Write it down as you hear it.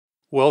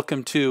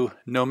Welcome to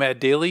Nomad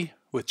Daily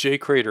with Jay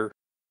Crater.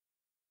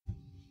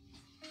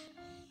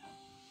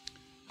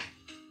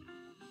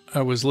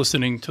 I was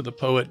listening to the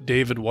poet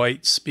David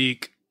Whyte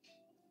speak,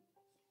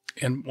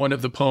 and one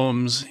of the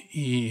poems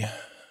he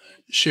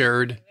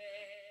shared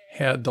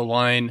had the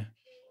line,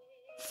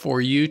 "For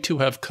you to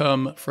have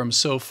come from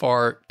so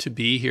far to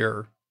be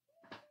here."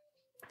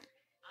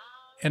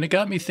 And it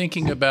got me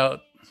thinking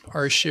about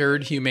our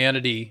shared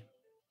humanity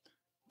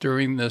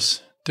during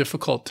this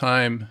difficult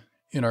time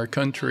in our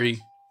country.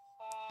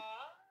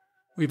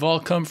 We've all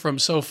come from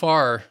so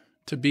far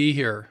to be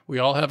here. We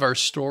all have our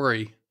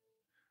story.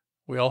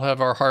 We all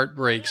have our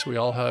heartbreaks. We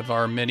all have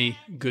our many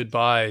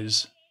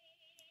goodbyes.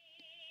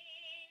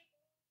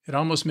 It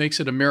almost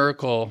makes it a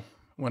miracle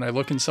when I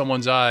look in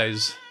someone's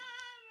eyes.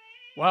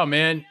 Wow,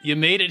 man, you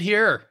made it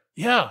here.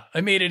 Yeah,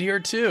 I made it here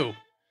too.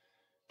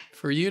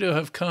 For you to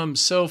have come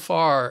so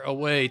far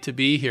away to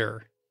be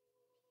here.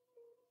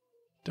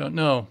 Don't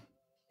know.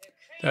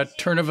 That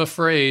turn of a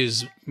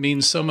phrase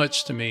means so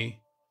much to me.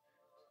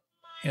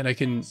 And I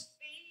can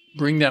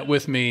bring that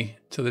with me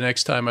to the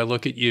next time I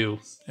look at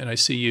you and I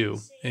see you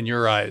in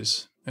your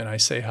eyes and I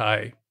say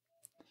hi.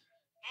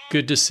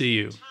 Good to see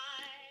you.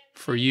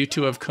 For you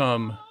to have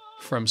come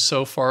from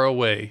so far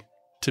away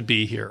to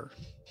be here.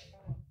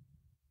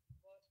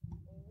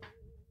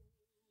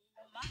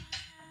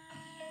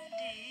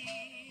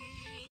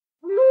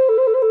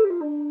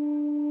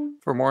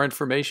 For more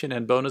information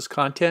and bonus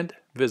content,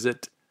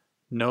 visit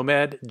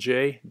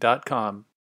nomadj.com.